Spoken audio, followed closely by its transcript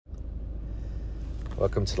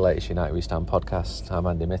Welcome to the latest United We Stand podcast. I'm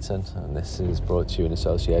Andy Mitten, and this is brought to you in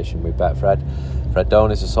association with Betfred. Fred Doan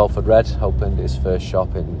is a Salford Red, opened his first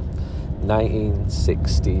shop in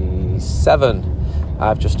 1967.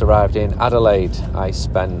 I've just arrived in Adelaide. I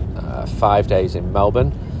spent 5 days in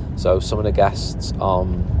Melbourne, so some of the guests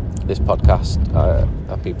on this podcast are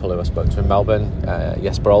people who I spoke to in Melbourne.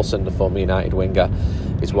 Jesper, Olsen, the former United winger,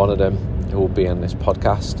 is one of them who will be on this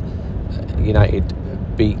podcast. United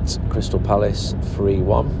beat Crystal Palace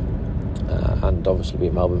 3-1 and obviously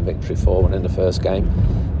beat Melbourne victory 4-1 in the first game.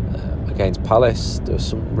 Against Palace, there was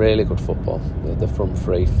some really good football. The front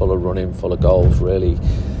three, full of running, full of goals, really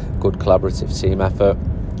good collaborative team effort.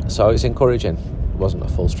 So it's encouraging. It wasn't a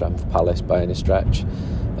full strength Palace by any stretch.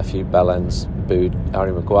 A few bellends booed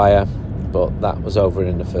Harry Maguire, but that was over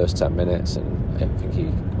in the first 10 minutes, and I think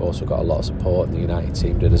he also got a lot of support, and the United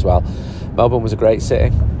team did as well. Melbourne was a great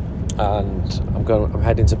city, and I'm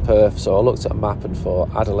heading to Perth, so I looked at a map and thought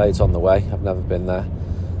Adelaide's on the way. I've never been there.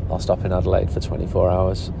 I'll stop in Adelaide for 24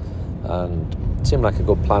 hours, and it seemed like a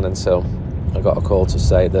good plan until I got a call to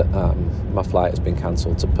say that my flight has been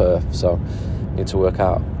cancelled to Perth, so I need to work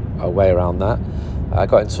out a way around that. I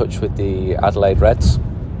got in touch with the Adelaide Reds,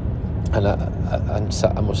 and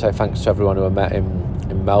I must say thanks to everyone who I met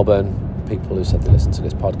in Melbourne, people who said they listened to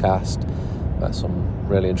this podcast. Met some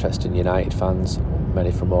really interesting United fans,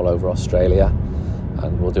 many from all over Australia,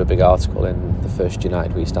 and we'll do a big article in the first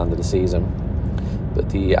United We Stand of the season.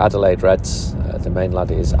 But the Adelaide Reds, the main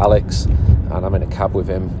lad is Alex, and I'm in a cab with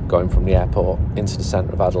him going from the airport into the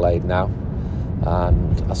centre of Adelaide now.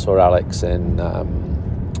 And I saw Alex in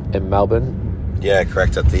Melbourne. Yeah,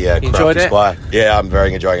 correct, at the Crafty Squire. Yeah, I'm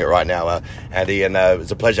very enjoying it right now, Andy, and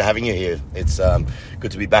it's a pleasure having you here. It's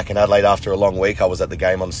good to be back in Adelaide after a long week. I was at the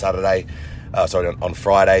game on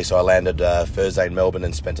Friday, so I landed Thursday in Melbourne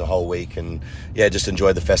and spent a whole week, and just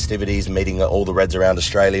enjoyed the festivities, meeting all the Reds around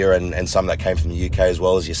Australia and some that came from the UK as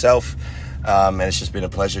well as yourself. And it's just been a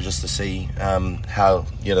pleasure just to see how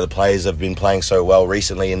the players have been playing so well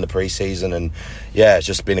recently in the pre-season, and it's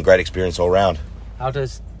just been a great experience all round. How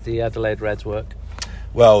does the Adelaide Reds work?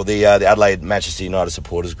 Well, the Adelaide Manchester United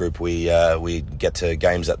supporters group, we get to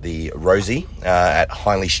games at the Rosie at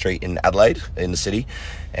Hindley Street in Adelaide, in the city,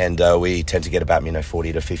 and we tend to get about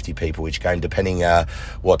 40 to 50 people each game, depending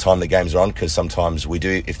what time the games are on, because sometimes we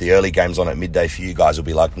do, if the early game's on at midday for you guys, it'll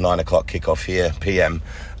be like 9 o'clock kickoff here, PM,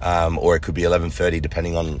 or it could be 11:30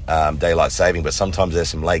 depending on daylight saving. But sometimes there's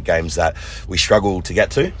some late games that we struggle to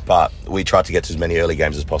get to, but we try to get to as many early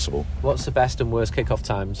games as possible. What's the best and worst kickoff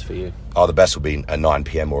times for you? Oh, the best will be a 9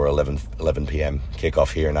 PM or 11 PM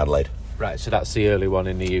kickoff here in Adelaide. Right, so that's the early one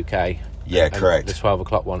in the UK. Yeah, correct. The 12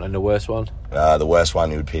 o'clock one, and the worst one? The worst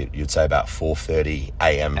one you'd say about 4:30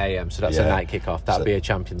 AM. So that's a night kickoff. That'd be a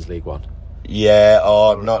Champions League one. Yeah,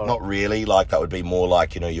 not really. Like that would be more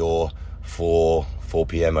like your 4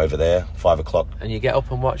 PM over there, 5 o'clock. And you get up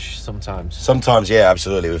and watch sometimes? Sometimes, yeah,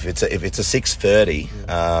 absolutely. If it's a 6:30,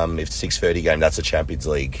 if it's a 6:30 game, that's a Champions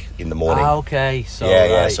League in the morning. Okay.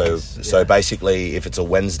 So So basically, if it's a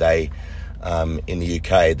Wednesday in the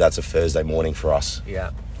UK, that's a Thursday morning for us.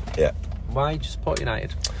 Yeah. Yeah. Why just support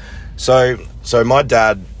United? So my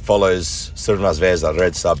dad follows Crvena Zvezda,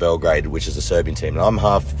 Red Star Belgrade, which is a Serbian team, and I'm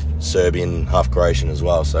half Serbian, half Croatian as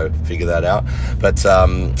well. So figure that out. But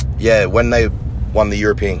when they won the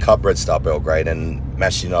European Cup, Red Star Belgrade, and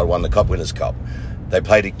Manchester United won the Cup Winners' Cup, they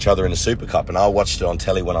played each other in the Super Cup, and I watched it on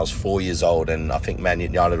telly when I was 4 years old, and I think Man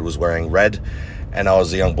United was wearing red, and I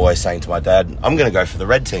was a young boy saying to my dad, I'm going to go for the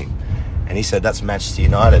red team. And he said, that's Manchester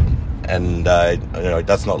United, and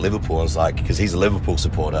that's not Liverpool. I was like, because he's a Liverpool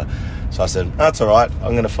supporter. So I said, that's all right,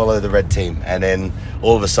 I'm going to follow the red team. And then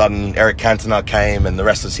all of a sudden Eric Cantona came, and the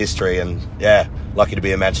rest is history, and lucky to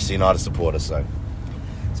be a Manchester United supporter. So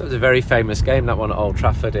it was a very famous game, that one at Old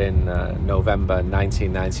Trafford in November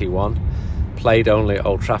 1991. Played only at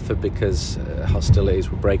Old Trafford because hostilities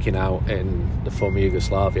were breaking out in the former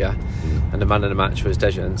Yugoslavia, and the man of the match was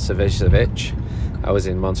Dejan Savicevic. I was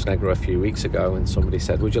in Montenegro a few weeks ago, and somebody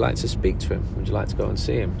said, would you like to speak to him? Would you like to go and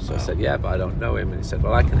see him? So I said, yeah, but I don't know him. And he said,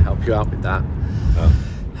 well, I can help you out with that.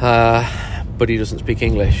 But he doesn't speak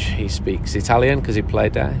English. He speaks Italian because he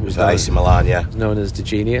played there. He was AC Milan, yeah. Known as the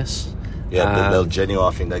Genius. Yeah, the Genio,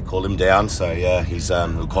 I think they call him down. So, he's a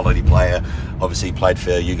quality player. Obviously, he played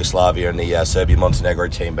for Yugoslavia and the Serbia-Montenegro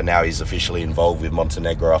team, but now he's officially involved with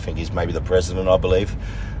Montenegro. I think he's maybe the president, I believe,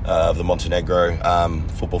 of the Montenegro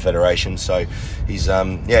Football Federation. So, he's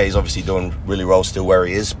obviously doing really well still where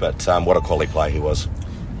he is, but what a quality player he was.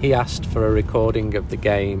 He asked for a recording of the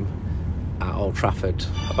game at Old Trafford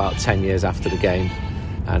about 10 years after the game,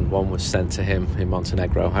 and one was sent to him in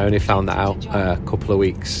Montenegro. I only found that out a couple of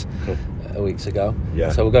weeks weeks ago.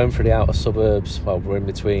 Yeah. So we're going through the outer suburbs. Well, we're in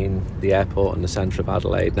between the airport and the centre of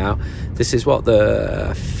Adelaide now. This is what,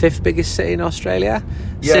 the 5th biggest city in Australia?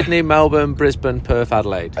 Yeah. Sydney, Melbourne, Brisbane, Perth,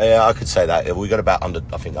 Adelaide. Yeah, I could say that. We got about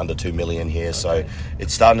under 2 million here, so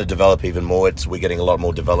it's starting to develop even more. We're getting a lot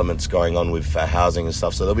more developments going on with housing and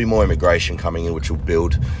stuff, so there'll be more immigration coming in, which will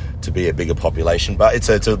build to be a bigger population. But it's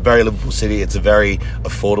a very livable city. It's a very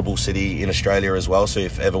affordable city in Australia as well. So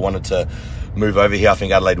if ever wanted to move over here, I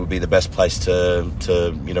think Adelaide would be the best place to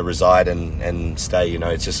reside and stay.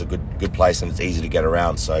 It's just a good place, and it's easy to get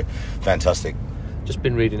around. So fantastic. Just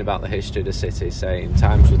been reading about the history of the city, saying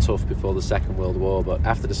times were tough before the Second World War, but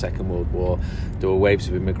after the Second World War there were waves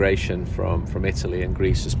of immigration from Italy and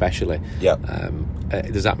Greece especially. Yeah.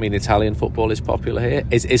 Does that mean Italian football is popular here?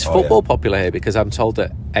 Is football popular here? Because I'm told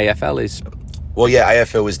that AFL is... Well, yeah,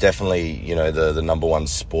 AFL is definitely the number one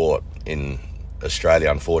sport in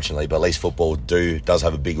Australia, unfortunately, but at least football does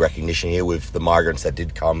have a big recognition here with the migrants that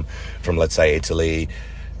did come from, let's say, Italy,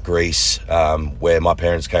 Greece, where my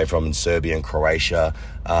parents came from, in Serbia and Croatia.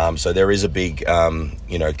 So there is a big,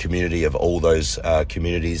 community of all those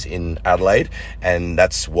communities in Adelaide, and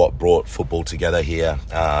that's what brought football together here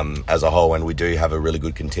as a whole. And we do have a really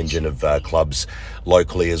good contingent of clubs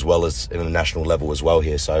locally as well as in a national level as well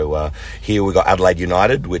here. So here we've got Adelaide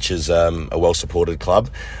United, which is a well-supported club.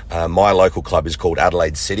 My local club is called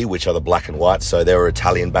Adelaide City, which are the black and white, so they're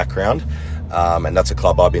Italian background. And that's a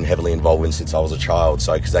club I've been heavily involved in since I was a child.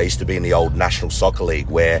 So, because they used to be in the old National Soccer League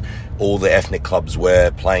where all the ethnic clubs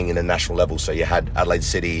were playing in a national level. So you had Adelaide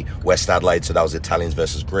City, West Adelaide, so that was Italians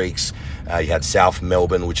versus Greeks. You had South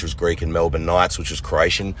Melbourne, which was Greek, and Melbourne Knights, which was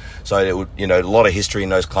Croatian. So, a lot of history in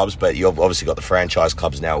those clubs, but you've obviously got the franchise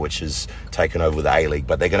clubs now, which is taken over the A-League.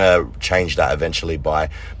 But they're going to change that eventually by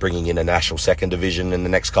bringing in a national second division in the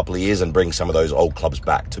next couple of years and bring some of those old clubs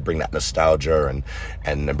back to bring that nostalgia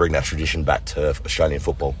and bring that tradition back to Australian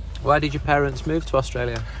football. Why did your parents move to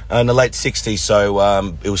Australia? In the late 60s,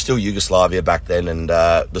 so it was still Yugoslavia back then, and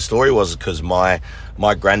the story was because my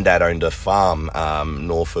granddad owned a farm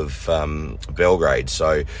north of Belgrade,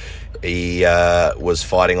 so he was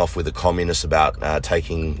fighting off with the communists about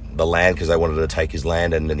taking the land because they wanted to take his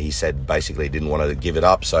land, and then he said basically he didn't want to give it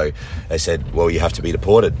up, so they said, well, you have to be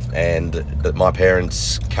deported. And my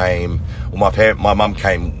parents came, my mum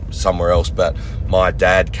came somewhere else, but my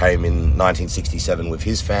dad came in 1967 with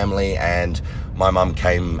his family, and my mum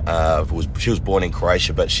came, she was born in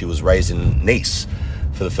Croatia, but she was raised in Nice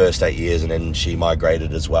for the first 8 years, and then she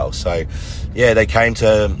migrated as well. So yeah, they came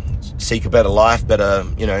to seek a better life, better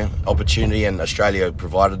opportunity, and Australia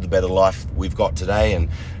provided the better life we've got today, and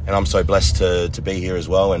I'm so blessed to be here as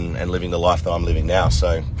well and living the life that I'm living now,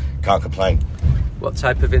 so can't complain. What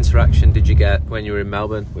type of interaction did you get when you were in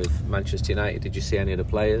Melbourne with Manchester United? Did you see any of the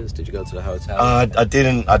players? Did you go to the hotel? I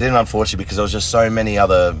didn't unfortunately, because there was just so many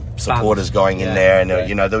other supporters going in there, and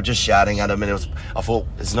they were just shouting at them, and I thought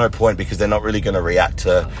there's no point because they're not really going to react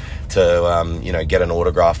to get an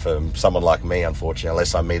autograph from someone like me, unfortunately,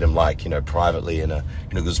 unless I meet them privately in a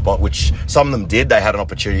good spot, which some of them did. They had an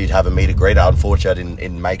opportunity to have a meet and greet. Unfortunately, I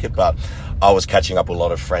didn't make it, but I was catching up with a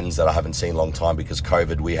lot of friends that I haven't seen in a long time because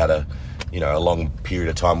COVID. We had a long period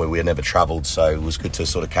of time where we had never travelled, so it was good to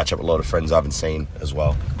sort of catch up with a lot of friends I haven't seen as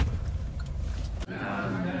well.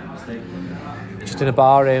 Just in a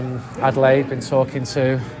bar in Adelaide, been talking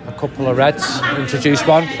to a couple of Reds. Introduced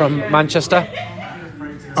one from Manchester.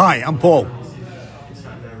 Hi, I'm Paul.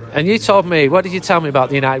 And you told me, what did you tell me about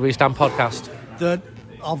the United We Stand podcast? That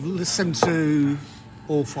I've listened to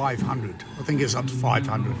all 500. I think it's up to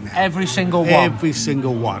 500 now. Every single one? Every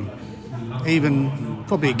single one. Even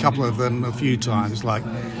probably a couple of them a few times, like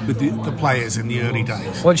with the players in the early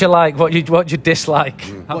days. What do you like? What do you dislike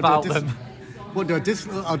about them? What do I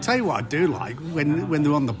dislike? I'll tell you what I do like when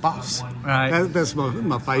they're on the bus. Right. That's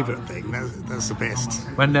my favourite thing. That's the best.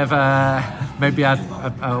 When they've maybe had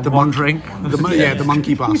one drink. The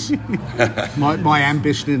monkey bus. my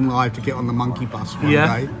ambition in life to get on the monkey bus one day.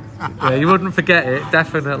 Yeah, you wouldn't forget it,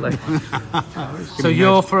 definitely. So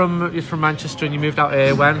you're from Manchester and you moved out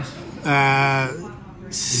here when?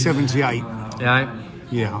 78.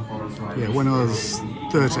 Yeah, when I was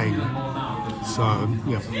 13. So,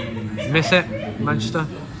 yeah. Miss it, Manchester?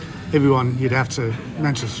 Everyone, you'd have to.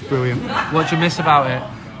 Manchester's brilliant. What do you miss about it?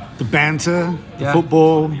 The banter, the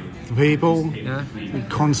football, the people, the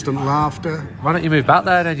constant laughter. Why don't you move back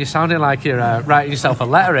there then? You're sounding like you're writing yourself a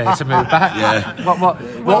letter here to move back.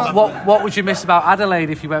 What would you miss about Adelaide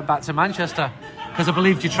if you went back to Manchester? Because I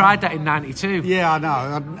believed you tried that in 92. Yeah, I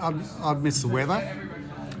know. I'd miss the weather.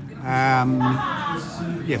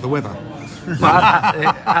 The weather. Well,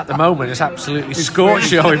 at the moment, it's absolutely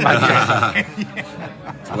scorching in Manchester.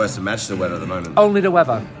 Worse than Manchester weather at the moment. Only the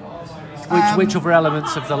weather. Which other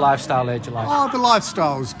elements of the lifestyle there do you like? Oh, the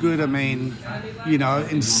lifestyle's good. I mean,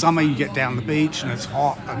 in summer you get down the beach and it's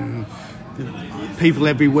hot and people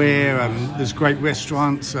everywhere and there's great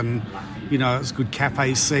restaurants and, it's good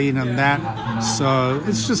cafe scene and that. So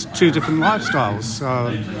it's just two different lifestyles.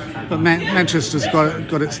 So, but Manchester's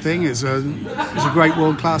got its thing. It's a great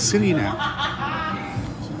world-class city now.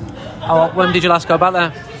 When did you last go back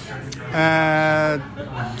there?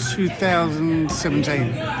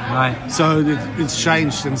 2017. Right. So it's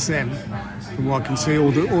changed since then. From what I can see,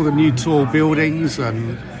 all the new tall buildings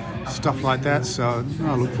and stuff like that. So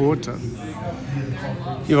I look forward to it.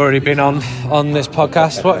 You've already been on this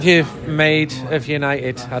podcast. What have you made of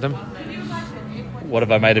United, Adam? What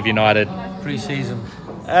have I made of United? Pre-season.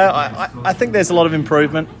 I think there's a lot of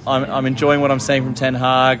improvement. I'm enjoying what I'm seeing from Ten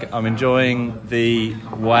Hag. I'm enjoying the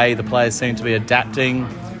way the players seem to be adapting,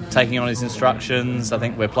 taking on his instructions. I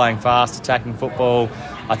think we're playing fast, attacking football.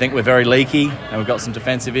 I think we're very leaky and we've got some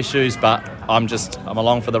defensive issues, but I'm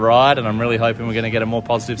along for the ride and I'm really hoping we're going to get a more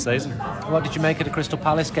positive season. What did you make of the Crystal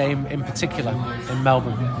Palace game in particular in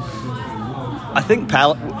Melbourne? I think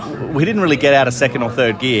we didn't really get out of second or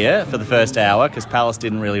third gear for the first hour because Palace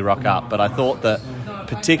didn't really rock up, but I thought that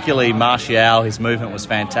particularly Martial, his movement was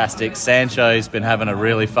fantastic. Sancho's been having a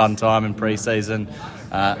really fun time in pre-season.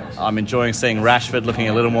 I'm enjoying seeing Rashford looking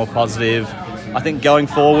a little more positive. I think going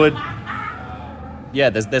forward,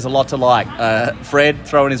 there's a lot to like. Fred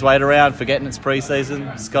throwing his weight around, forgetting it's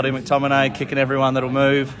pre-season. Scotty McTominay kicking everyone that'll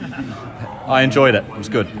move. I enjoyed it. It was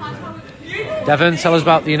good. Devon, tell us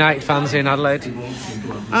about the United fans in Adelaide.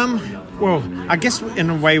 Well, I guess in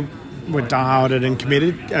a way we're dieharded and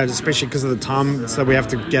committed, especially because of the time. So we have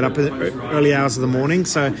to get up at early hours of the morning.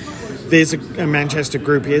 So there's a Manchester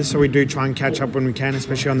group here, so we do try and catch up when we can,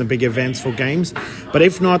 especially on the big events for games. But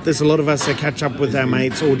if not, there's a lot of us that catch up with our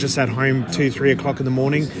mates or just at home 2-3 o'clock in the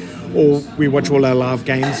morning, or we watch all our live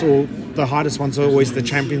games, or the hardest ones are always the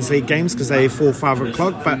Champions League games because they're 4-5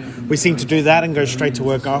 o'clock, but we seem to do that and go straight to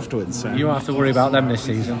work afterwards. So. You won't have to worry about them this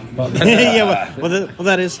season. But well,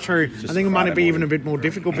 that is true. I think it might be even a bit more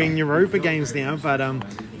difficult being Europa games now, but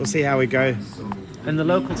we'll see how we go. And the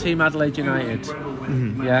local team, Adelaide United,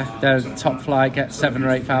 they're top flight, get 7,000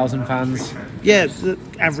 or 8,000 fans. Yeah,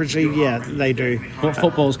 averagely, they do. But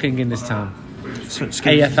football's king in this town.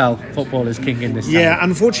 AFL football is king in this town. Yeah,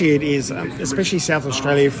 unfortunately it is, especially South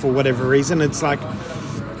Australia for whatever reason. It's like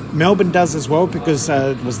Melbourne does as well because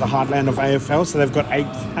it was the heartland of AFL, so they've got 8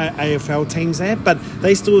 AFL teams there, but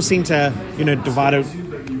they still seem to,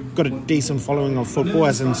 got a decent following of football,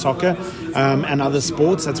 as in soccer, and other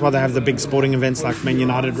sports. That's why they have the big sporting events like Man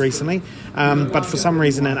United recently. But for some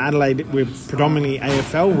reason in Adelaide, we're predominantly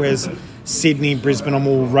AFL, whereas Sydney, Brisbane are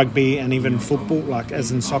more rugby and even football, like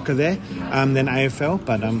as in soccer there, than AFL.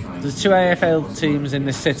 But there's 2 AFL teams in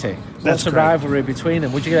the city. What's the rivalry between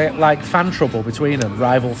them? Would you get like fan trouble between them,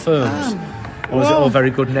 rival firms? Or is it all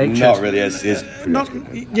very good natured? Not really.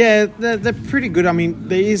 They're pretty good. I mean,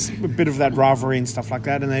 there is a bit of that rivalry and stuff like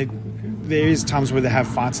that, and there is times where they have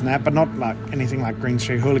fights and that, but not like anything like Green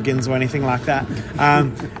Street hooligans or anything like that.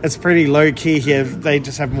 It's pretty low key here. They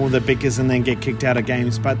just have more of the bickers and then get kicked out of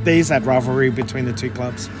games. But there is that rivalry between the 2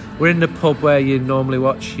 clubs. We're in the pub where you normally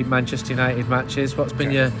watch your Manchester United matches. What's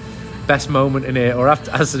been your best moment in here, or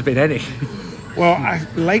has there been any? Well,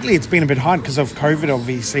 lately it's been a bit hard because of COVID,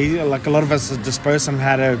 obviously. Like a lot of us are dispersed and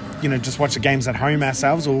had to, just watch the games at home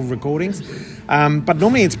ourselves or recordings. But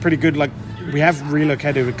normally it's pretty good. Like we have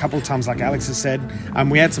relocated a couple of times, like Alex has said.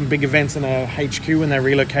 We had some big events in a HQ when they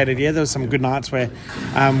relocated here. There was some good nights where,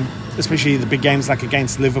 especially the big games like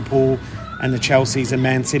against Liverpool and the Chelseas and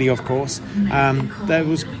Man City, of course. There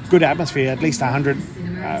was good atmosphere, at least 100,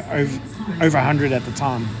 over 100 at the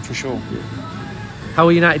time, for sure. How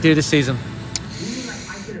will United do this season?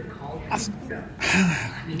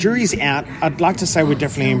 Jury's out. I'd like to say we're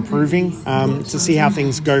definitely improving to see how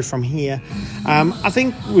things go from here. I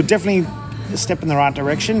think we're definitely a step in the right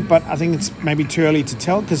direction, but I think it's maybe too early to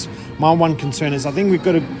tell because my one concern is I think we've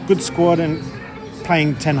got a good squad and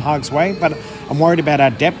playing Ten Hag's way, but I'm worried about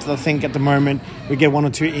our depth. I think at the moment we get 1 or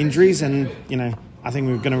 2 injuries and, I think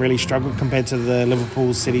we're going to really struggle compared to the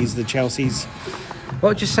Liverpool Cities, the Chelseas. What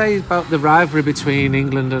would you say about the rivalry between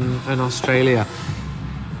England and Australia?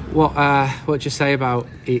 What would you say about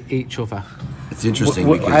each other? It's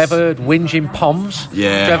interesting because I ever heard whinging poms. Yeah.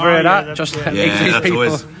 Did you ever hear that? that's- Just yeah. English that's people.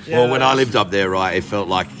 always, well, when I lived up there, right, it felt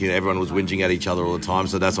like everyone was whinging at each other all the time.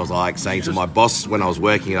 So that's what I was like saying to my boss when I was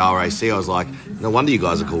working at RAC. I was like, no wonder you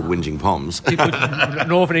guys are called whinging poms.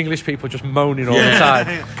 Northern English people just moaning all the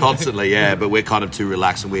time. Constantly, yeah. But we're kind of too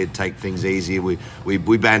relaxed and we take things easy.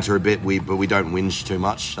 We banter a bit, but we don't whinge too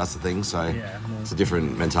much. That's the thing. So it's a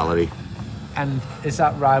different mentality. And is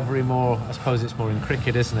that rivalry more? I suppose it's more in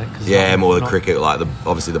cricket, isn't it? 'Cause Yeah, more the cricket. Like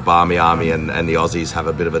obviously the Barmy Army and the Aussies have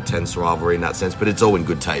a bit of a tense rivalry in that sense. But it's all in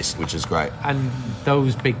good taste, which is great. And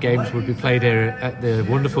those big games would be played here at the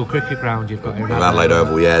wonderful cricket ground you've got here in Adelaide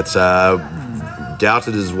Oval, yeah. It's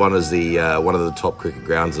doubted as one of the top cricket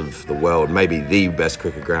grounds of the world, maybe the best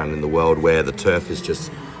cricket ground in the world, where the turf is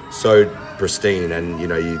just so pristine, and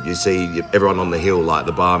you see everyone on the hill, like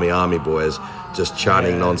the Barmy Army boys, just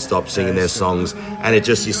chanting non-stop, singing their songs, and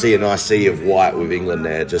you see a nice sea of white with England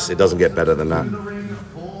there. It doesn't get better than that.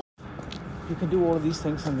 You can do all of these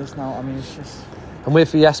things on this now. I mean, it's just... I'm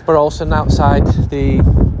with Jesper Olsen outside the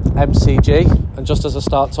MCG, and just as I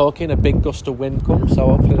start talking, a big gust of wind comes, so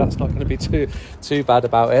hopefully that's not going to be too bad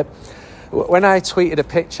about it. When I tweeted a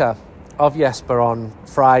picture of Jesper on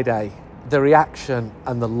Friday, the reaction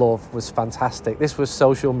and the love was fantastic. This was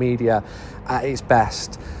social media at its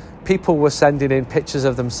best. People were sending in pictures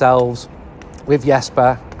of themselves with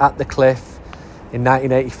Jesper at the cliff in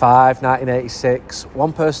 1985, 1986.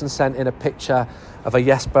 One person sent in a picture of a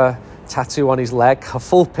Jesper tattoo on his leg, a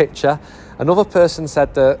full picture. Another person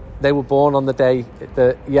said that they were born on the day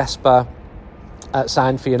that Jesper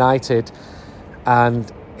signed for United, and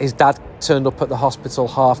his dad turned up at the hospital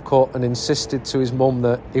half cut and insisted to his mum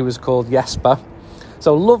that he was called Jesper.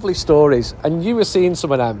 So lovely stories, and you were seeing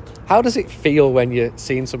some of them. How does it feel when you're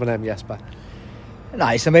seeing some of them, Jesper? No,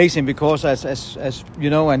 it's amazing because as you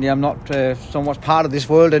know, Andy, I'm not so much part of this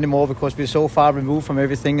world anymore because we're so far removed from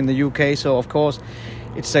everything in the UK. So of course,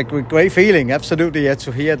 it's a great feeling, absolutely,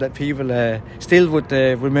 to hear that people still would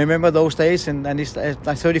remember those days, and it's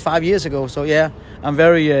like 35 years ago. So yeah, I'm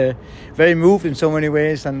very very moved in so many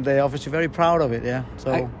ways, and obviously very proud of it. Yeah.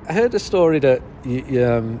 So I heard a story that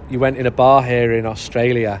you went in a bar here in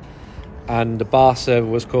Australia, and the bar server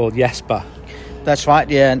was called Jesper. That's right.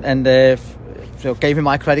 Yeah, and so gave him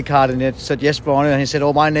my credit card, and it said Jesper on it, and he said,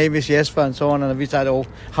 "Oh, my name is Jesper," and so on. And we said, "Oh,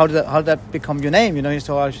 how did that become your name?"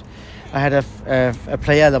 So I had a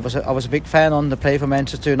player that I was a big fan on, the play for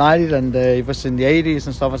Manchester United, and it was in the 80s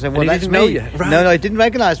and stuff. I said, well, that's me. Know you, right? No, he didn't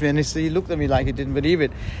recognise me, and he looked at me like he didn't believe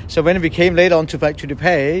it. So when we came later on back to the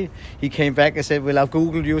pay, he came back and said, well, I've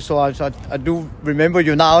Googled you, so I do remember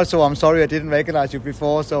you now, so I'm sorry I didn't recognise you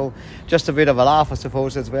before. So just a bit of a laugh, I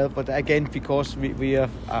suppose, as well. But again, because we are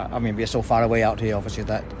so far away out here, obviously,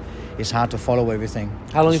 that it's hard to follow everything.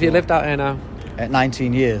 How long have you lived out here now?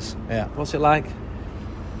 19 years, yeah. What's it like?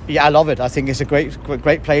 Yeah, I love it. I think it's a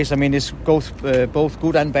great place. I mean, it's both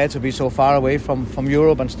good and bad to be so far away from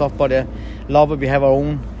Europe and stuff. But love it. We have our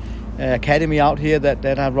own academy out here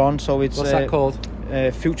that I run. So it's what's that called?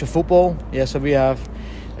 Future Football. Yeah. So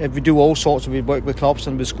we do all sorts. We work with clubs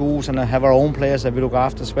and with schools, and have our own players that we look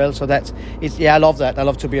after as well. So I love that. I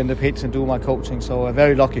love to be on the pitch and do my coaching. So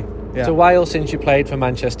very lucky. Yeah. It's a while since you played for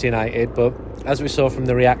Manchester United, but as we saw from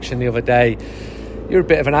the reaction the other day, you're a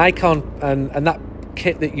bit of an icon, and that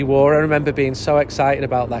kit that you wore, I remember being so excited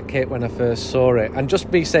about that kit when I first saw it, and just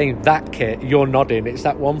me saying that kit, you're nodding. It's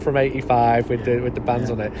that one from '85 with the bands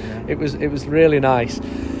on it. Yeah. It was really nice.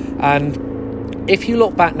 And if you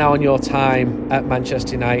look back now on your time at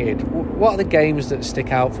Manchester United, what are the games that stick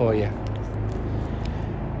out for you?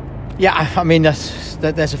 Yeah, I mean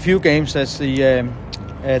there's a few games. There's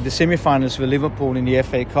the semi-finals with Liverpool in the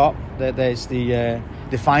FA Cup. There's the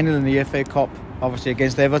final in the FA Cup, obviously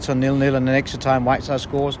against Everton 0-0, and an extra time Whiteside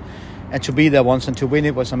scores, and to be there once and to win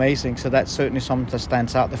it was amazing. So that's certainly something that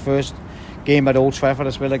stands out. The first game at Old Trafford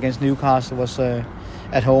as well against Newcastle was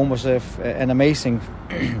at home was an amazing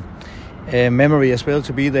memory as well,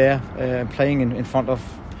 to be there playing in front of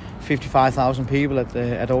 55,000 people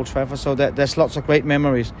at Old Trafford. So there's lots of great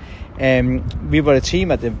memories. We were a team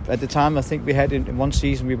at the time. I think we had in one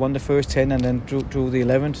season we won the first 10 and then drew the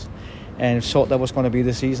 11th. And thought that was going to be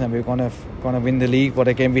the season. We were going to win the league. But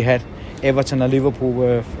again, we had Everton and Liverpool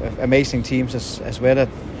were amazing teams as well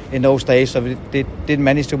in those days. So we didn't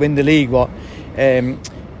manage to win the league. But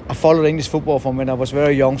I followed English football from when I was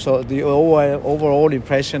very young. So the overall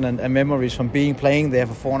impression and memories from playing there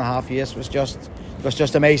for 4.5 years was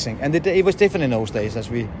just amazing. And it was different in those days,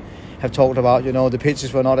 as we have talked about. The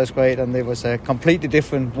pitches were not as great, and it was a completely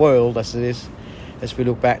different world as it is as we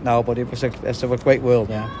look back now, but it was a great world.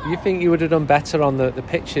 Yeah. Do you think you would have done better on the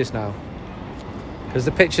pitches now? Because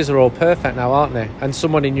the pitches are all perfect now, aren't they? And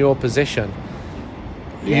someone in your position,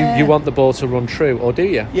 you want the ball to run true, or do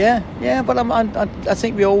you? Yeah. But I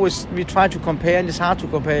think we try to compare, and it's hard to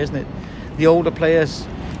compare, isn't it? The older players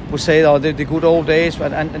would say, the good old days,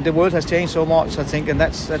 and the world has changed so much, I think, and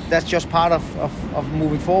that's just part of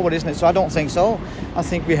moving forward, isn't it? So I don't think so. I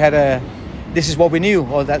think we had this is what we knew,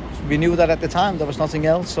 or that we knew that at the time. There was nothing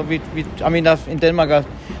else. So in Denmark, I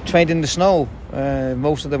trained in the snow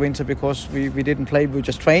most of the winter because we didn't play. We were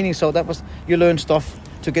just training. So you learn stuff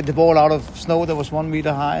to get the ball out of snow that was 1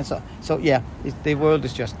 meter high. And so the world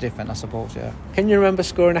is just different, I suppose. Yeah. Can you remember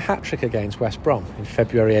scoring a hat trick against West Brom in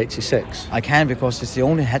February '86? I can, because it's the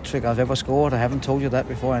only hat trick I've ever scored. I haven't told you that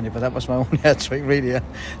before, Andy, but that was my only hat trick, really. Yeah.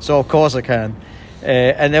 So of course I can,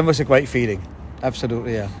 and that was a great feeling.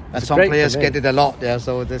 Absolutely, yeah. And some players get it a lot, yeah.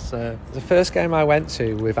 So this the first game I went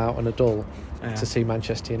to without an adult to see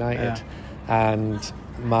Manchester United, and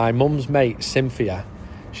my mum's mate Cynthia,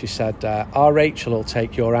 she said, "Our Rachel will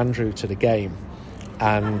take your Andrew to the game,"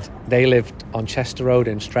 and they lived on Chester Road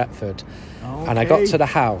in Stretford, and I got to the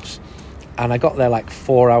house, and I got there like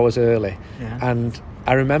 4 hours early, and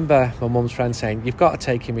I remember my mum's friend saying, "You've got to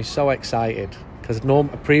take him. He's so excited." Because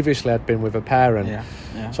previously I'd been with a parent,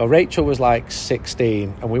 so Rachel was like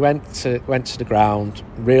 16, and we went to the ground,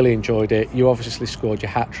 really enjoyed it. You obviously scored your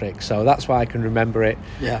hat trick, so that's why I can remember it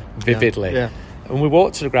vividly. Yeah. And we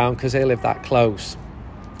walked to the ground because they live that close,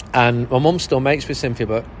 and my mum still mates with Cynthia,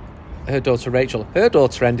 but her daughter Rachel, her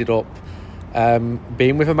daughter ended up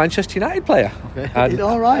being with a Manchester United player. Okay. And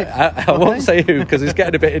all right. I won't say who, because it's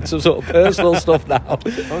getting a bit into sort of personal stuff now.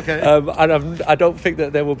 Okay. And I don't think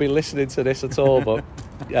that they will be listening to this at all. But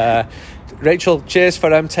Rachel, cheers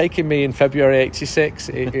for taking me in February '86.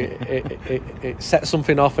 It set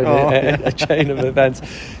something off in a chain of events.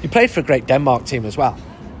 You played for a great Denmark team as well.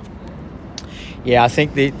 Yeah, I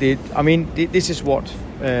think this is what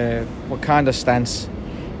kind of stands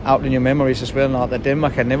out in your memories as well, now that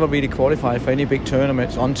Denmark had never really qualified for any big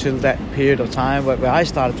tournaments until that period of time where I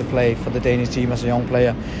started to play for the Danish team as a young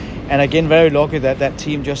player. And again, very lucky that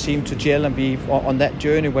team just seemed to gel and be on that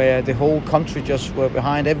journey where the whole country just were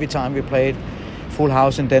behind every time we played full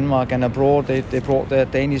house in Denmark, and abroad they brought their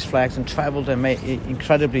Danish flags and travelled and made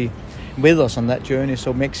incredibly with us on that journey.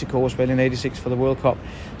 So Mexico as well in '86 for the World Cup.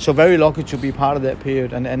 So very lucky to be part of that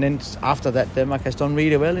period. And then after that, Denmark has done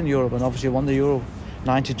really well in Europe and obviously won the Euro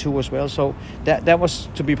 92 as well. So that was,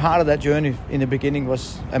 to be part of that journey in the beginning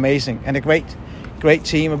was amazing, and a great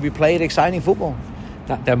team, and we played exciting football.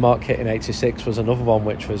 That Denmark kit in '86 was another one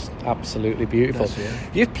which was absolutely beautiful. Yes, yeah.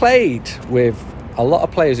 You've played with a lot of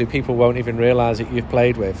players who people won't even realise that you've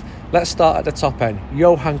played with. Let's start at the top end.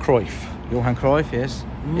 Johan Cruyff. Johan Cruyff, yes.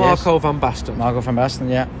 Marco van Basten. Marco van Basten,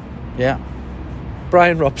 yeah.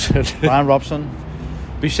 Brian Robson. Brian Robson.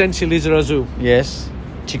 Vicente Lizarazu. Yes.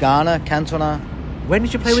 Tigana, Cantona. When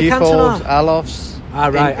did you play with Cantona? Alofs.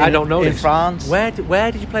 Right, I don't know in this. France. Where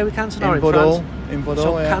did you play with Cantona in Bordeaux, France? In Bordeaux,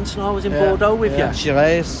 so Cantona was in Bordeaux with you?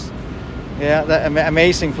 Chires. Yeah,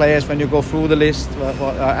 amazing players when you go through the list.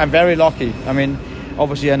 I'm very lucky. I mean,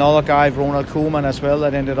 obviously another guy, Ronald Koeman as well,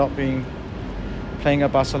 that ended up playing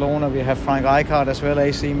at Barcelona. We have Frank Rijkaard as well,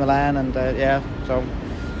 AC Milan, and What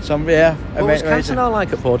was Cantona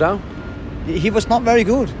like at Bordeaux? He was not very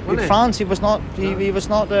good in France. He was not. He was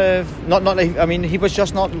not. I mean, he was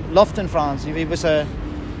just not loved in France. He was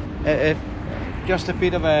just a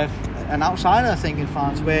bit of an outsider, I think, in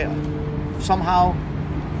France, where somehow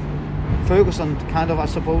Ferguson kind of, I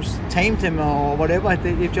suppose, tamed him or whatever.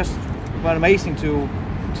 It just was amazing to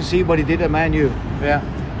see what he did at Man U.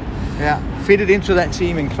 Yeah, fitted into that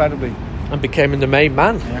team incredibly. And became the main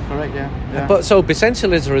man. Yeah, correct. Yeah. But so Vicente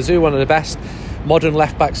Lizarazu, one of the best modern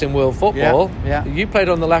left backs in world football. Yeah. You played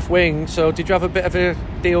on the left wing, so did you have a bit of a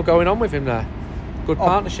deal going on with him there? Good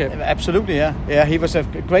partnership. Absolutely, yeah. Yeah, he was a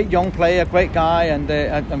great young player, great guy,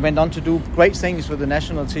 and went on to do great things with the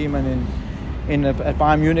national team and at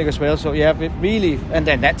Bayern Munich as well. So yeah, it really, and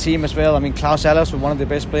then that team as well. I mean, Klaus Allers was one of the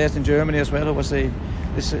best players in Germany as well, who was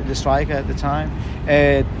the striker at the time.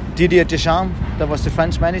 Didier Deschamps, that was the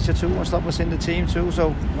French manager too, and stuff, was in the team too.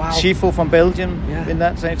 So Schifo from Belgium in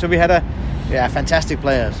that same. So we had fantastic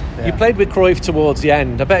players. Yeah. You played with Cruyff towards the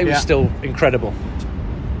end. I bet he was still incredible.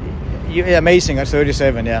 Amazing at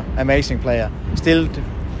 37, amazing player. Still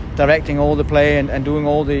directing all the play and doing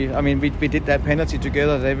all the. I mean, we did that penalty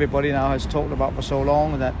together that everybody now has talked about for so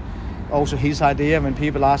long. And that also his idea. When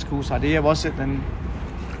people ask whose idea was it, then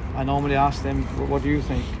I normally ask them, "What do you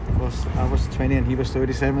think?" I was 20 and he was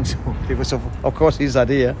 37, so it was of course his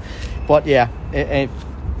idea. But I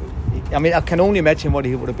mean, I can only imagine what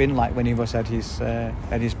he would have been like when he was at his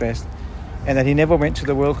best, and that he never went to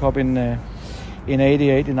the World Cup in in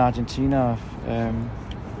 '88 in Argentina,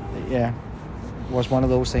 was one of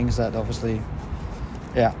those things that obviously,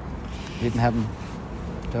 didn't happen.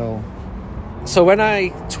 So when I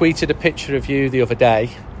tweeted a picture of you the other day,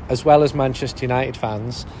 as well as Manchester United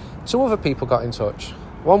fans, 2 other people got in touch.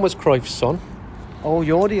 One was Cruyff's son. Oh,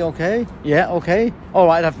 Jordi, okay. Yeah, okay. All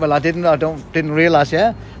right, well, I didn't realise,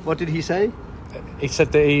 yeah. What did he say? He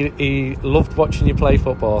said that he loved watching you play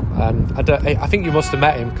football, and I think you must have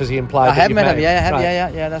met him because he implied I that have you met him,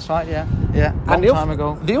 Right. yeah, that's right, yeah. Long time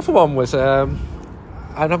ago. The other one was, and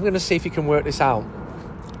I'm going to see if you can work this out.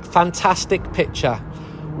 Fantastic picture.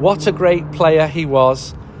 What a great player he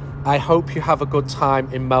was. I hope you have a good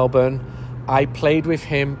time in Melbourne. I played with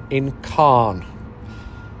him in Caen.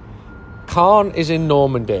 Caen is in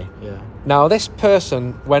Normandy. Yeah. Now, this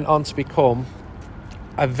person went on to become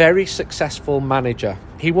a very successful manager.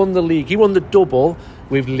 He won the league. He won the double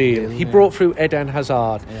with Lille. He brought through Eden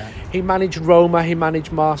Hazard. Yeah. He managed Roma. He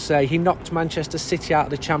managed Marseille. He knocked Manchester City out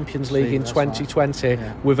of the Champions League in 2020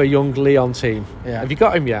 with a young Lyon team. Yeah. Have you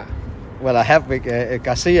got him yet? Well, I have with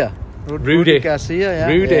Garcia. Rudy Garcia, yeah.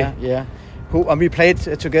 Rudy. Yeah. And we played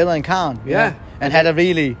together in Caen. Yeah. And had a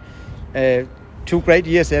really 2 great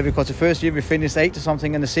years there, because the first year we finished 8th or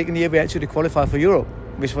something, and the second year we actually qualified for Europe,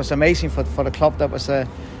 which was amazing for the club. That was a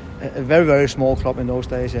very, very small club in those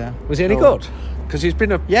days, yeah. Was he any good? Because he's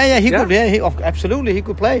been a... Could, absolutely, he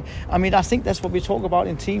could play. I mean, I think that's what we talk about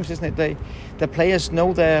in teams, isn't it? The players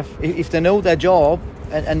know if they know their job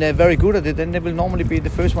and they're very good at it, then they will normally be the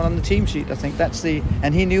first one on the team sheet. I think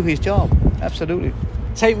and he knew his job, absolutely.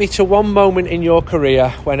 Take me to one moment in your career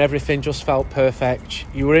when everything just felt perfect.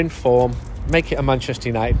 You were in form. Make it a Manchester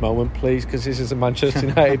United moment, please, because this is a Manchester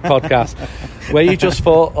United podcast, where you just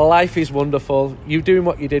thought, life is wonderful. You doing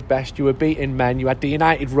what you did best. You were beating men. You had the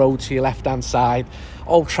United road to your left-hand side.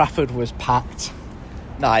 Old Trafford was packed.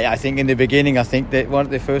 No, I think in the beginning, I think that one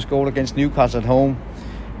of the first goal against Newcastle at home,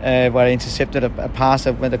 where I intercepted a pass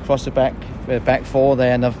that went across the back four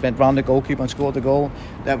there, and I went round the goalkeeper and scored the goal.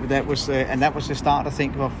 That was the start, I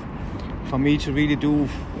think, for me to really do,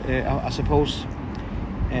 I suppose,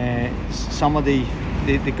 some of the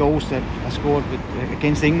goals that I scored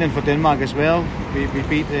against England for Denmark as well. We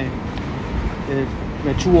beat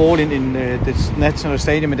 2-2 in the National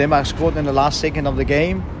Stadium in Denmark, scored in the last second of the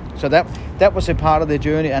game. So that was a part of the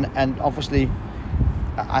journey, and obviously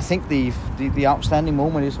I think the outstanding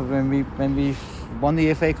moment is when we won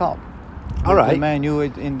the FA Cup. All right. The Man U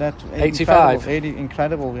in that 85.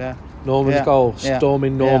 Incredible, yeah. Norman's goal,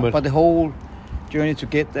 storming Norman. Yeah, but the whole journey to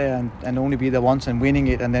get there and only be there once and winning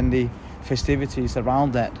it, and then the festivities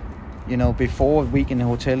around that, before a week in the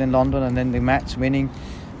hotel in London, and then the match winning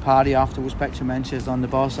party afterwards back to Manchester on the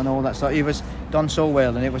bus and all that. So it was done so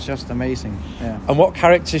well, and it was just amazing. Yeah. And what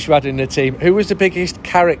characters you had in the team? Who was the biggest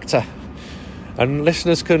character? And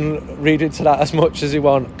listeners can read into that as much as they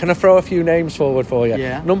want. Can I throw a few names forward for you?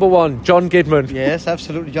 Yeah. Number 1, John Gidman. Yes,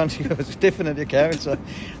 absolutely. John Gidman was definitely a character.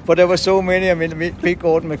 But there were so many. I mean, Big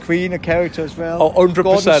Gordon McQueen, a character as well. Oh, 100%.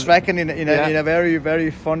 Gordon Strachan in a very, very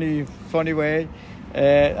funny way.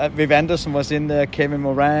 Viv Anderson was in there, Kevin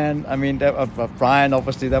Moran. I mean, Brian,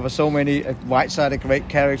 obviously. There were so many. Whiteside, a great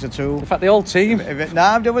character too. In fact, the whole team.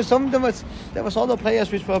 There was other players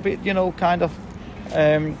which were a bit, kind of.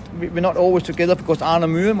 We're not always together, because Arne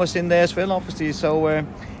Muren was in there as well, obviously. So,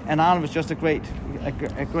 and Arne was just a great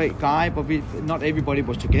guy, but not everybody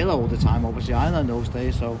was together all the time, obviously, either in those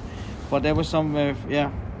days. So, but there was some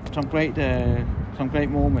great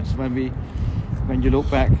moments when you look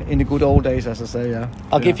back in the good old days, as I say. Yeah.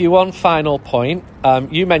 I'll give you one final point.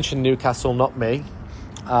 You mentioned Newcastle, not me.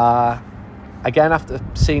 Again, after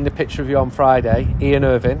seeing the picture of you on Friday, Ian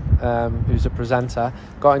Irvin, who's a presenter,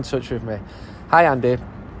 got in touch with me. Hi Andy,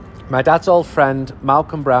 my dad's old friend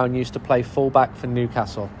Malcolm Brown used to play fullback for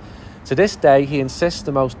Newcastle. To this day, he insists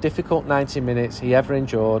the most difficult 90 minutes he ever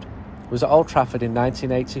endured was at Old Trafford in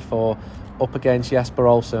 1984 up against Jesper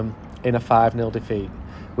Olsen in a 5-0 defeat.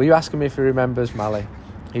 Will you ask him if he remembers Mally?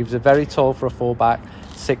 He was very tall for a fullback,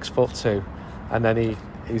 6'2", and then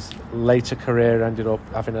his later career ended up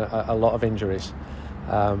having a lot of injuries.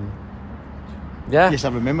 Yeah. Yes, I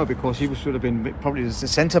remember, because he should have been probably the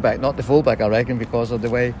centre back, not the full back, I reckon, because of the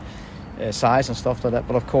way size and stuff like that.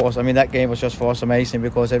 But of course, I mean, that game was just for us amazing,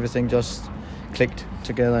 because everything just clicked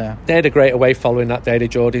together. Yeah. They had a great away following that day, the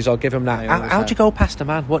Geordies. I'll give them that. How'd you go past a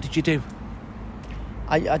man? What did you do?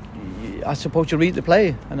 I suppose you read the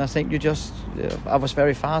play, and I think you just. I was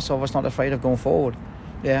very fast, so I was not afraid of going forward.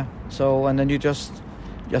 Yeah. So, and then you just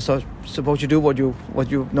suppose you do what you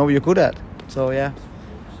know you're good at. So yeah.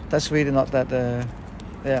 That's really not that,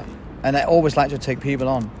 And I always like to take people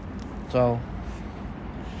on. So.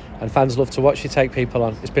 and fans love to watch you take people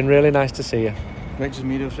on. It's been really nice to see you. Great to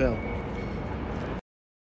meet you, Phil.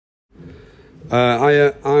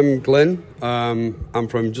 I'm Glenn. I'm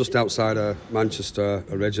from just outside of Manchester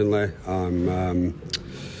originally. I'm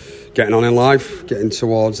getting on in life, getting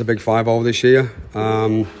towards the Big 5-0 this year.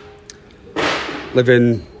 Live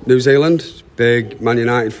in New Zealand, big Man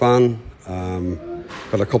United fan.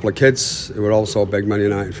 Got a couple of kids who are also big Man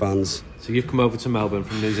United fans. So you've come over to Melbourne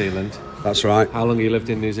from New Zealand. That's right. How long have you lived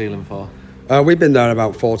in New Zealand for? We've been there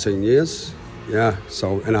about 14 years. Yeah,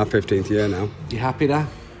 so in our 15th year now. You happy there?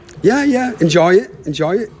 Yeah. Enjoy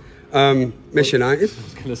it. Miss United. I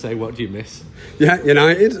was going to say, what do you miss? Yeah,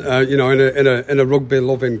 United. In a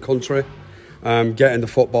rugby-loving country, getting the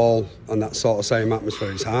football and that sort of same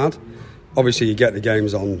atmosphere is hard. Obviously, you get the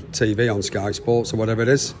games on TV, on Sky Sports or whatever it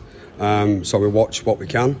is. So we watch what we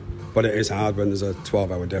can, but it is hard when there's a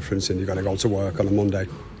 12-hour difference and you've got to go to work on a Monday.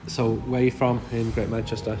 So where are you from in Great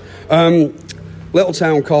Manchester? Little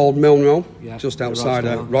town called Milnrow, Yeah, just outside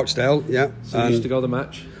of Rochdale. Yeah. So you used to go to the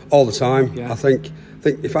match? All the time. Yeah. I think.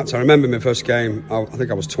 In fact, I remember my first game. I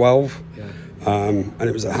think I was 12, Yeah. and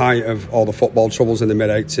it was the height of all the football troubles in the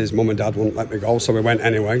mid-80s. Mum and Dad wouldn't let me go, so we went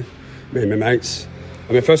anyway, me and my mates.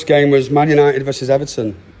 And my first game was Man United versus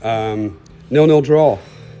Everton, 0-0 draw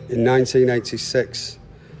in 1986,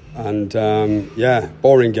 and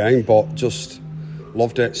boring game, but just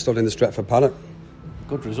loved it. Stood in the Stretford paddock.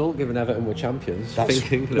 Good result, given Everton were champions. That's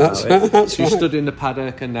So you right. stood in the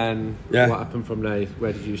paddock, and then Yeah. what happened from there?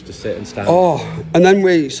 Where did you used to sit and stand? Oh, and then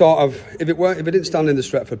we sort of, if it didn't stand in the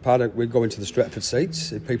Stretford paddock, we'd go into the Stretford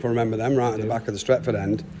seats, if people remember them, right at the back of the Stretford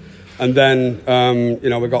end. And then,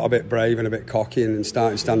 we got a bit brave and a bit cocky and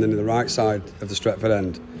started standing in the right side of the Stretford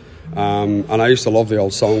end. And I used to love the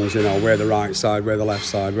old songs, we're the right side, we're the left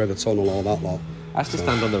side, we're the tunnel, all that lot. I used to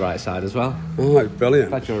stand on the right side as well. Oh, it's brilliant.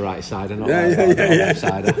 Glad you're a right sider, not Yeah. left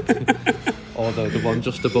sider. Or the one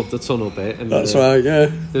just above the tunnel bit. And That's right,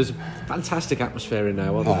 yeah. There's a fantastic atmosphere in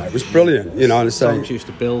there, wasn't Oh, there? it was brilliant, and I say. Songs used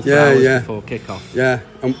to build for hours before kick-off. Yeah,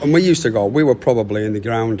 and we used to go, we were probably in the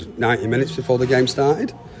ground 90 minutes before the game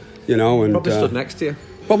started, and... Probably stood next to you.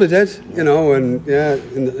 Probably did,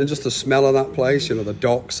 and just the smell of that place, the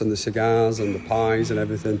docks and the cigars and the pies and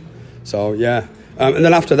everything. So, yeah. And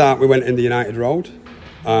then after that, we went in the United Road.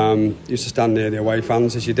 Used to stand near the away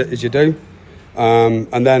fans, as you do.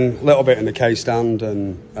 And then a little bit in the K stand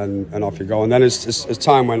and off you go. And then as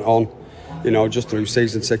time went on, just through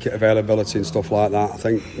season ticket availability and stuff like that, I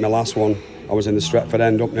think my last one, I was in the Stretford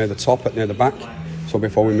end up near the top, near the back. So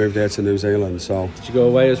before we moved here to New Zealand. So did you go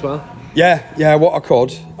away as well? Yeah, what I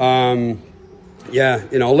could. A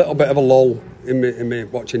little bit of a lull in me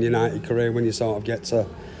watching United career when you sort of get to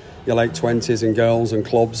your late 20s and girls and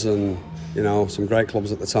clubs and some great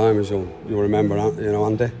clubs at the time, as you'll remember,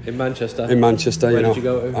 Andy. In Manchester. Where did you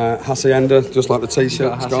go to? Hacienda, just like the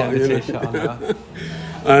T-shirt. T-shirt on there.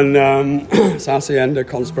 And it's Hacienda,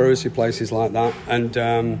 conspiracy places like that. And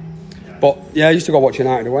I used to go watch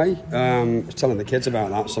United away. I was telling the kids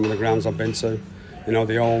about that. Some of the grounds I've been to,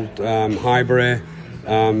 the old Highbury,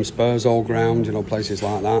 Spurs old ground, places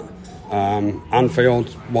like that. Anfield,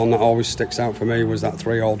 one that always sticks out for me was that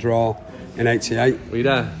 3-3 draw in 88. Were you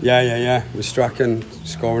there? Yeah. With Strachan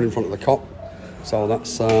scoring in front of the Kop. So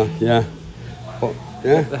that's, But,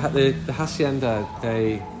 yeah. The Hacienda,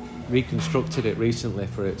 they reconstructed it recently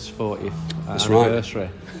for its 40th That's anniversary.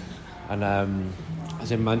 Right. And I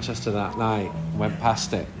was in Manchester that night, went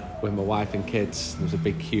past it with my wife and kids. There was a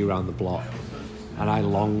big queue around the block. And I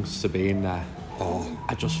longed to be in there. Oh.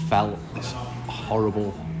 I just felt this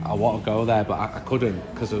horrible. I want to go there, but I couldn't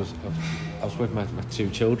because I was with my two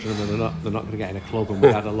children, and they're not going to get in a club, and we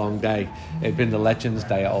had a long day. It'd been the Legends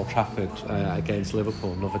Day at Old Trafford against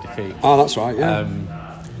Liverpool, another defeat. Oh, that's right, yeah.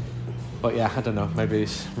 But yeah, I don't know. Maybe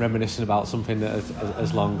it's reminiscing about something that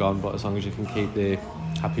has long gone, but as long as you can keep the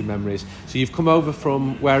happy memories. So you've come over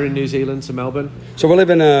from where in New Zealand to Melbourne? So we live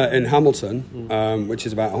in Hamilton, which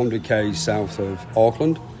is about 100 km south of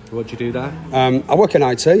Auckland. What do you do there? I work in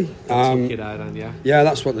IT. Yeah,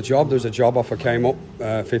 that's what the job. There was a job offer came up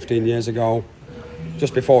 15 years ago.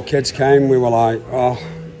 Just before kids came, we were like,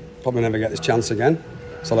 probably never get this chance again.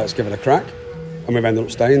 So let's give it a crack. And we've ended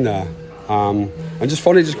up staying there. And just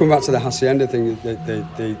funny, just coming back to the Hacienda thing,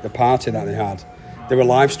 the party that they had, they were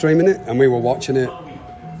live streaming it and we were watching it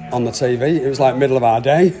on the TV. It was like middle of our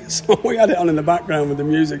day. So we had it on in the background with the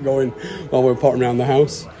music going while we were potting around the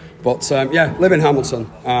house. But live in Hamilton,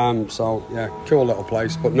 cool little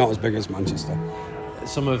place, but not as big as Manchester.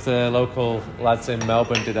 Some of the local lads in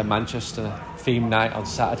Melbourne did a Manchester theme night on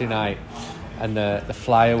Saturday night, and the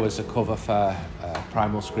flyer was a cover for a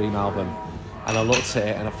Primal Scream album, And I looked at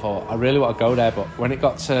it and I thought, I really want to go there. But when it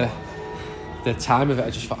got to the time of it,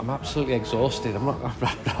 I just thought, I'm absolutely exhausted. I'm not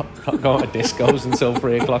going to discos until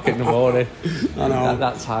 3 o'clock in the morning. I know.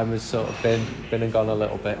 That time has sort of been and gone a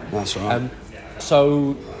little bit. That's right.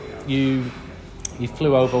 So you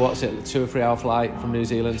flew over, what's it, 2 or 3 hour flight from New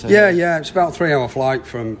Zealand? Yeah, it's about a 3 hour flight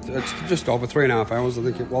it's just over 3.5 hours, I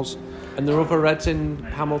think it was. And there are other Reds in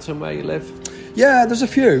Hamilton where you live? Yeah, there's a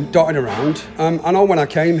few dotted around. I know when I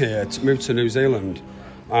came here to move to New Zealand,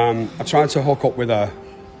 I tried to hook up with a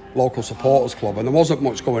local supporters club, and there wasn't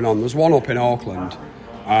much going on. There's one up in Auckland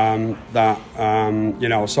that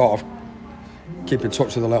sort of keep in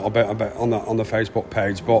touch with a little bit on the Facebook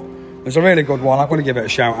page, but there's a really good one. I'm going to give it a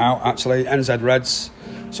shout out, actually. NZ Reds,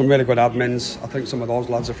 some really good admins. I think some of those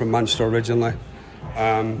lads are from Manchester originally.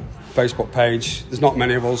 Facebook page. There's not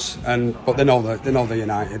many of us, but they know they're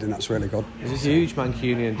United, and that's really good. There's a huge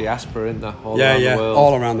Mancunian diaspora in there, all around the world.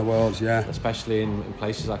 All around the world, yeah. Especially in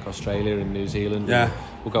places like Australia and New Zealand. Yeah.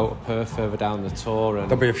 We'll go to Perth further down the tour. And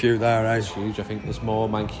there'll be a few there, eh? It's huge. I think there's more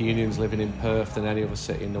Mancunians living in Perth than any other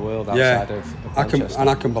city in the world outside of Manchester.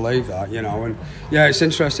 I can believe that, and yeah, it's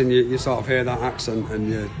interesting. You sort of hear that accent and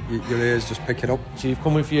your ears just pick it up. So you've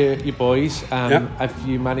come with your boys. Have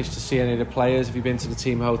you managed to see any of the players? Have you been to the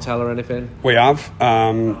team hotel or anything? We have.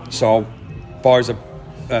 So boys,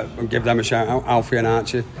 I'll give them a shout out. Alfie and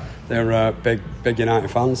Archie, they're big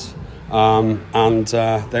United fans. And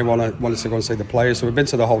they wanted to go and see the players. So we've been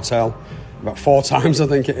to the hotel about 4 times, I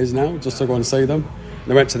think it is now, just to go and see them.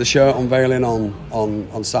 They went to the shirt unveiling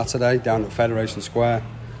on Saturday down at Federation Square,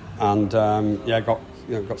 and got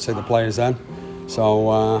to see the players then.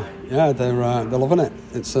 So they're loving it.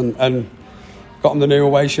 And got them the new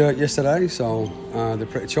away shirt yesterday, so they're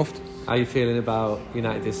pretty chuffed. How are you feeling about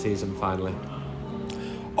United this season finally?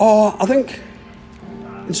 Oh, I think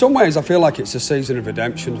in some ways I feel like it's a season of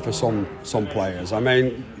redemption for some players. I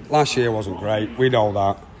mean, last year wasn't great, we know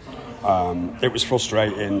that. It was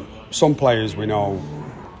frustrating. Some players we know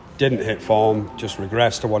didn't hit form, just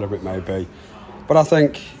regressed or whatever it may be. But I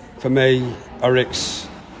think for me, Eric's,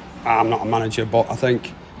 I'm not a manager, but I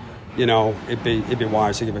think it'd be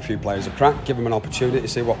wise to give a few players a crack, give them an opportunity to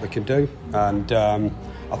see what they can do. And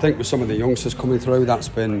I think with some of the youngsters coming through, that's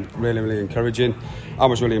been really, really encouraging. I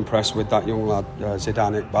was really impressed with that young lad,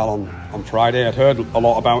 Zidane Iqbal, on Friday. I'd heard a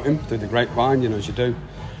lot about him through the grapevine, as you do.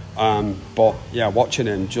 But yeah, watching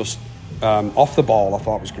him just off the ball, I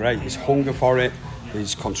thought was great. His hunger for it,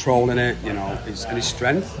 his controlling it, his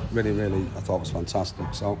strength, really, really, I thought was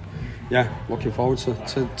fantastic. So yeah, looking forward to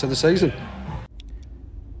the season.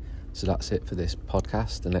 So that's it for this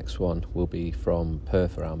podcast. The next one will be from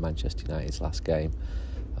Perth, around Manchester United's last game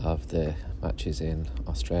of the matches in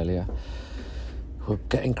Australia. We're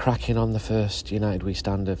getting cracking on the first United We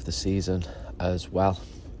Stand of the season as well.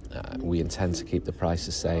 We intend to keep the price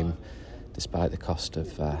the same despite the cost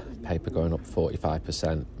of paper going up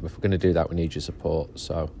 45%. If we're going to do that, we need your support.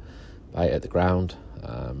 So buy it at the ground,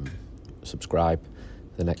 subscribe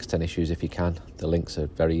to the next 10 issues if you can. The links are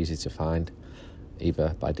very easy to find,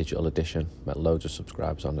 either by digital edition, met loads of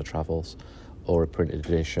subscribers on the travels, or a printed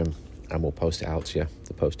edition, and we'll post it out to you.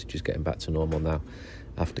 The postage is getting back to normal now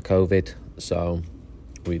after COVID, so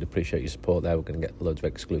we'd appreciate your support there. We're going to get loads of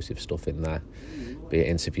exclusive stuff in there, be it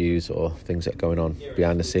interviews or things that are going on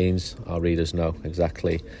behind the scenes. Our readers know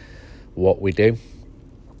exactly what we do,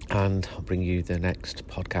 and I'll bring you the next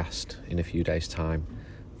podcast in a few days' time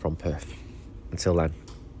from Perth. Until then,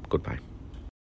 goodbye.